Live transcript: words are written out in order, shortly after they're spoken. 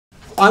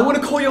I want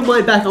to call your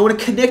mind back. I want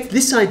to connect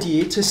this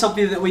idea to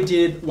something that we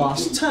did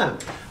last term.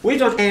 We've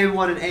done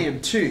AM1 and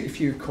AM2,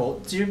 if you recall.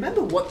 Do you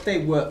remember what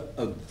they were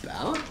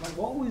about? Like,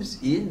 what was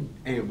in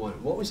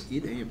AM1? What was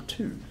in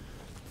AM2?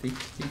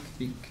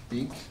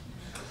 Think.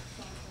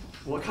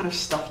 What kind of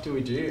stuff do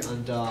we do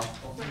under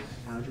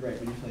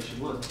algebraic manipulation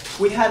 1?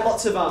 We had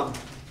lots of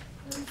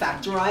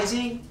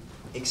factorizing,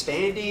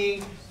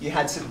 expanding. You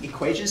had some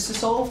equations to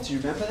solve. Do you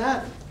remember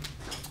that?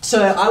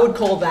 So I would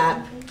call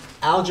that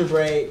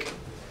algebraic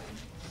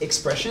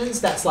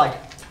expressions. That's like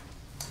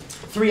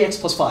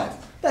 3x plus 5.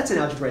 That's an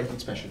algebraic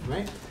expression,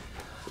 right?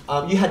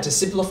 You had to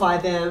simplify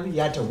them.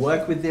 You had to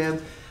work with them.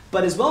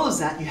 But as well as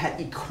that, you had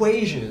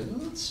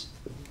equations,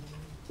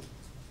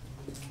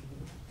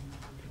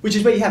 which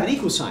is where you have an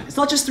equal sign. It's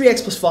not just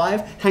 3x plus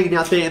 5 hanging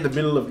out there in the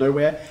middle of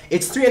nowhere.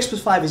 It's 3x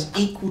plus 5 is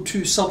equal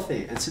to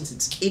something. And since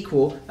it's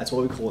equal, that's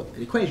why we call it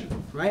an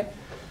equation, right?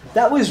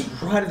 That was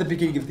right at the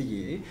beginning of the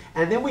year.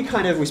 And then we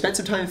spent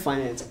some time in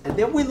finance. And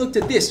then we looked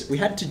at this. We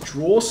had to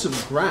draw some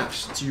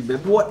graphs. Do you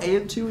remember what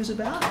AM2 is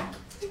about?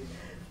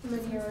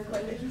 Linear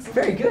equations.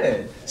 Very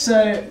good.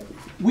 So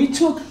we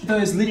took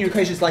those linear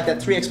equations like that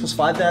 3x plus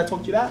 5 that I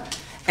talked to you about.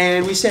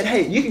 And we said,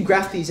 hey, you can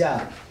graph these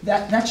out.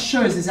 That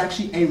shows there's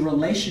actually a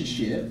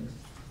relationship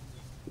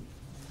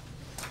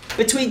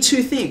between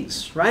two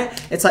things, right?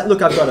 It's like,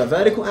 look, I've got a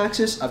vertical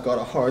axis, I've got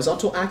a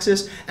horizontal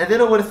axis, and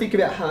then I want to think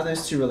about how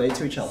those two relate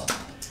to each other.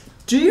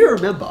 Do you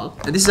remember,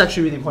 and this is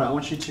actually really important, I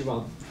want you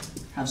to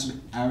have some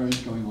arrows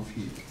going off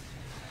here.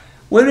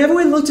 Whenever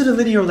we looked at a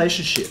linear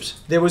relationships,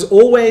 there was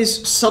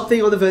always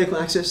something on the vertical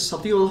axis,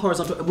 something on the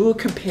horizontal, and we were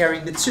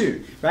comparing the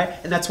two, right?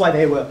 And that's why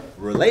they were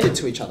related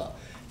to each other.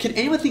 Can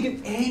anyone think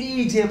of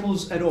any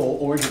examples at all,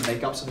 or even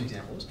make up some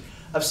examples,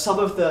 of some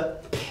of the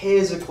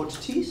pairs of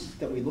quantities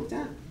that we looked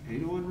at?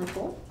 Anyone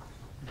recall?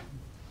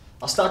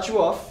 I'll start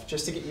you off,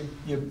 just to get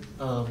your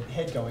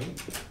head going.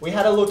 We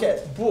had a look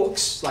at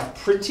books, like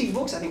printing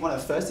books. I think one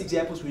of the first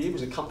examples we did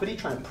was a company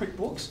trying to print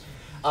books,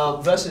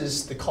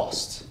 versus the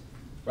cost,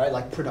 right?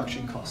 Like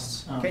production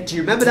costs. Okay, do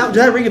you remember that?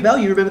 Did that ring a bell?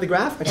 You remember the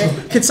graph? Okay,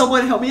 can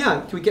someone help me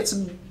out? Can we get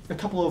a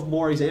couple of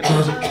more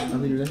examples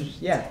of linear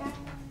relationships? Yeah.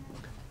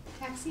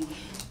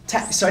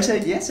 Taxi. Sorry,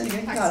 say yes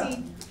again.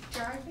 Taxi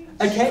driving.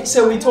 Okay,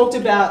 so we talked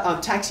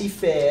about taxi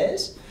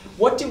fares.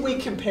 What did we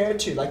compare it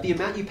to? Like the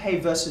amount you pay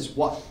versus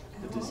what?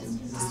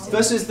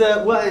 Versus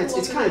the, well,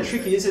 it's kind of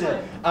tricky, isn't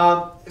it?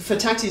 For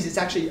taxis, it's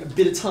actually a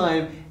bit of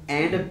time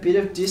and a bit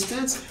of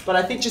distance. But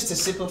I think just to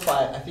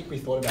simplify it, I think we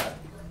thought about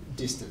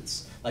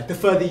distance. Like the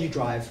further you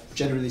drive,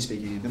 generally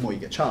speaking, the more you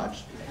get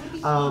charged.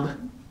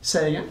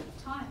 Say it again?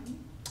 Time.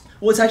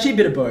 Well, it's actually a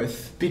bit of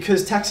both,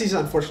 because taxis,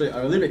 unfortunately,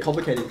 are a little bit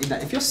complicated in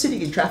that if you're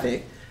sitting in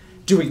traffic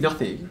doing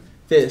nothing,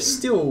 they're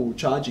still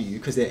charging you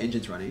because their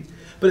engine's running.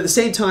 But at the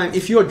same time,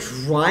 if you're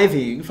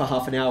driving for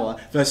half an hour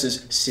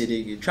versus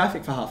sitting in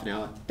traffic for half an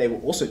hour, they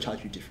will also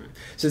charge you different.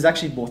 So there's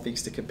actually more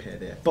things to compare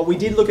there. But we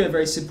did look at a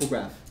very simple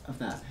graph of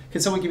that.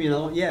 Can someone give me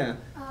another one? Yeah.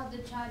 The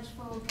charge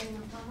for getting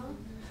a plumber.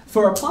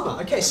 For a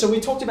plumber. Okay, so we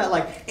talked about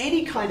like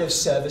any kind of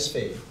service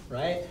fee,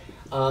 right?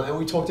 And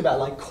we talked about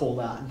like call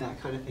out and that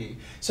kind of thing.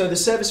 So the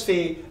service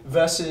fee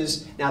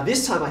versus, now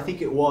this time I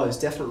think it was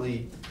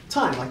definitely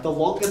time. Like the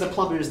longer the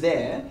plumber is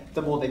there,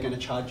 the more they're going to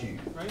charge you,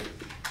 right?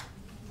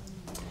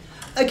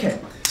 Okay,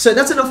 so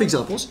that's enough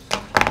examples.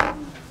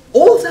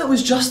 All of that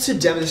was just to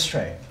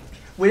demonstrate.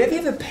 Whenever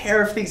you have a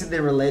pair of things and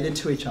they're related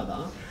to each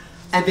other,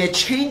 and they're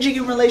changing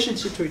in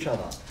relationship to each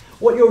other,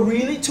 what you're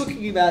really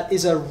talking about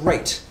is a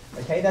rate.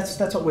 Okay, that's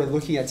what we're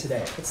looking at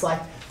today. It's like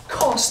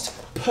cost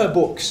per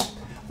books,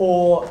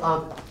 or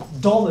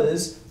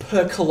dollars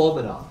per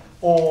kilometer,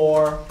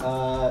 or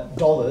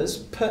dollars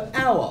per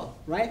hour,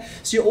 right?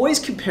 So you're always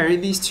comparing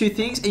these two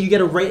things, and you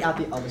get a rate out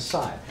the other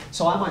side.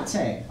 So I might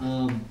say,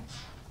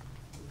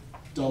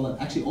 dollar,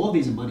 actually all of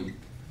these are money.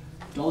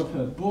 Dollar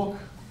per book,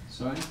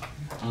 sorry,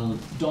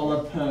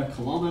 dollar per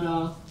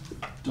kilometer,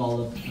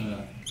 dollar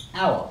per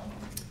hour.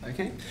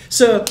 Okay,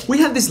 so we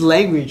have this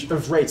language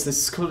of rates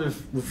that's kind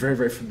of we're very,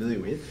 very familiar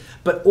with,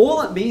 but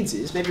all it means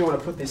is, maybe I want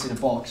to put this in a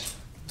box,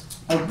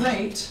 a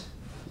rate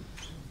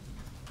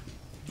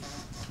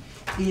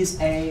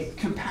is a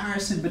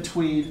comparison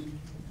between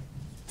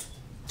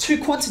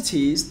two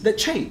quantities that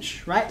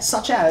change, right?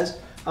 Such as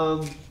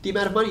the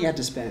amount of money you had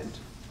to spend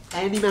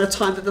and the amount of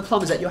time that the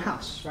plumber's at your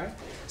house, right?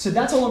 So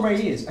that's all a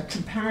rate is, a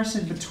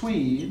comparison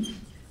between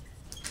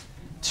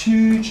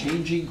two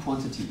changing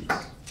quantities.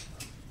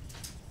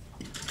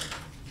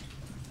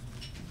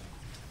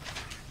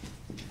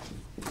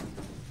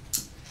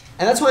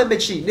 And that's why I'm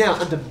mentioning now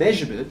under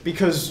measurement,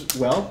 because,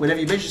 well, whenever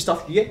you measure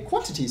stuff, you get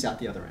quantities out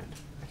the other end,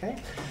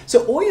 okay?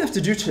 So all you have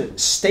to do to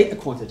state a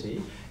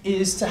quantity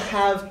is to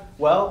have,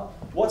 well,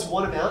 what's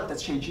one amount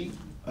that's changing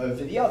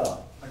over the other,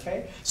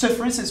 okay? So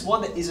for instance,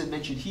 one that isn't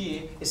mentioned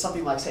here is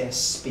something like, say, a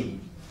speed.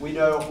 We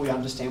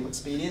understand what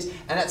speed is,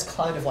 and that's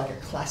kind of like a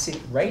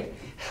classic rate.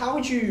 How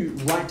would you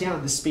write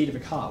down the speed of a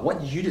car?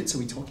 What units are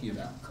we talking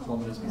about?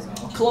 Kilometers per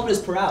hour.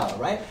 Kilometers per hour,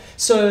 right?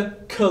 So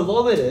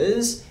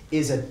kilometers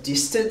is a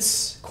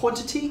distance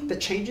quantity that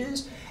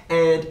changes,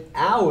 and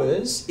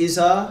hours is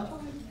a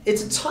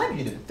it's a time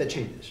unit that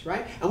changes,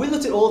 right? And we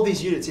looked at all of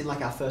these units in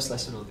like our first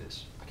lesson on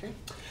this, okay?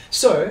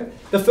 So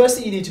the first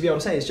thing you need to be able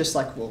to say is just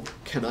like, well,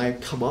 can I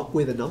come up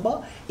with a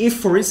number? If,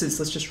 for instance,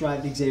 let's just write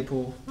an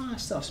example. I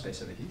still have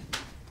space over here.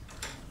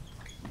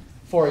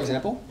 For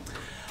example,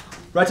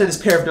 write down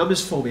this pair of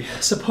numbers for me.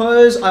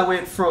 Suppose I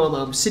went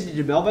from Sydney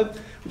to Melbourne,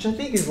 which I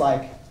think is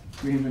like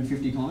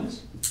 350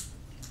 kilometers.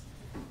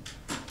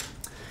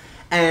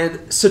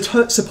 And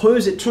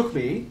suppose it took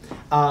me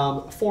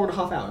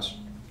 4.5 hours.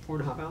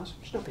 4.5 hours,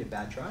 which should not be a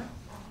bad try.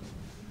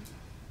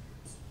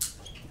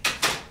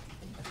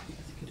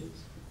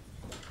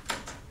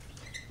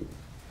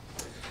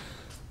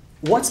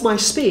 What's my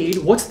speed?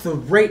 What's the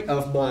rate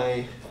of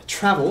my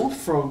travel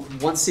from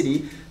one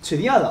city to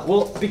the other?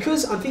 Well,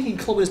 because I'm thinking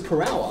kilometers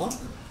per hour,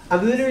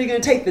 I'm literally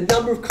going to take the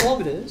number of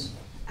kilometers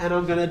and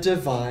I'm going to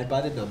divide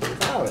by the number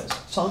of hours.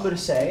 So I'm going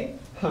to say,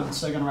 I'm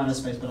still going to run out of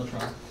space, but I'll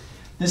try.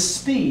 The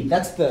speed,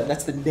 that's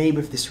the name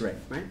of this rate,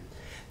 right?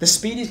 The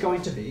speed is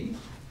going to be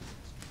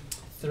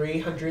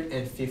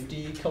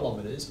 350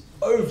 kilometers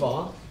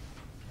over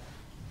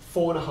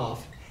 4.5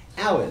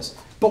 hours.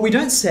 But we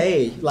don't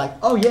say like,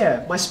 oh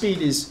yeah, my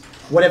speed is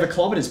whatever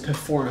kilometers per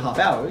 4.5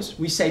 hours.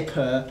 We say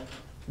per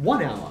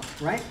 1 hour,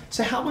 right?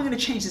 So how am I going to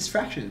change this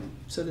fraction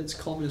so that it's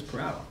kilometers per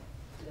hour?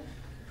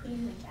 Put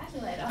in the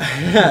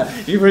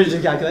calculator. You put it in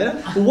your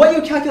calculator. Well, what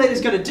your calculator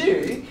is going to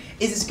do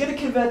is it's going to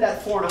convert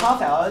that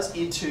 4.5 hours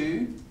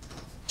into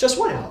just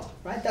 1 hour,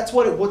 right? That's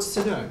what it wants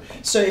to know.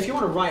 So if you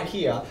want to write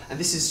here, and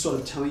this is sort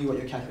of telling you what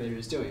your calculator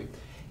is doing,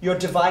 you're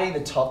dividing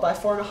the top by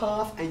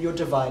 4.5 and you're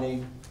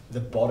dividing the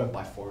bottom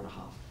by 4.5.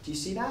 Do you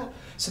see that?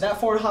 So that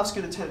 4.5 is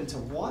going to turn into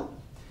 1,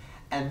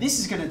 and this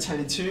is going to turn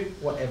into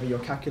whatever your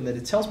calculator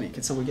tells me.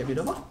 Can someone get me a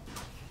number?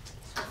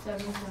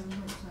 77.7.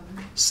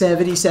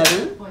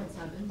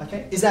 77.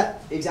 Okay. Is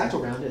that exact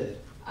or rounded?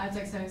 It's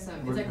like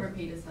 77. It's like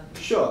repeated 7.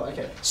 Sure.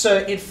 Okay. So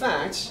in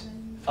fact,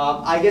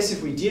 I guess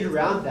if we did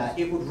round that,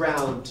 it would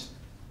round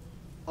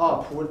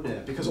up, wouldn't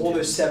it? Because all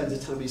those 7s are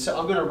telling me. So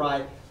I'm going to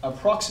write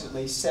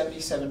approximately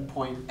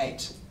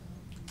 77.8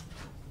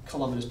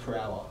 kilometers per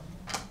hour,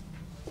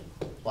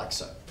 like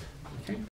so.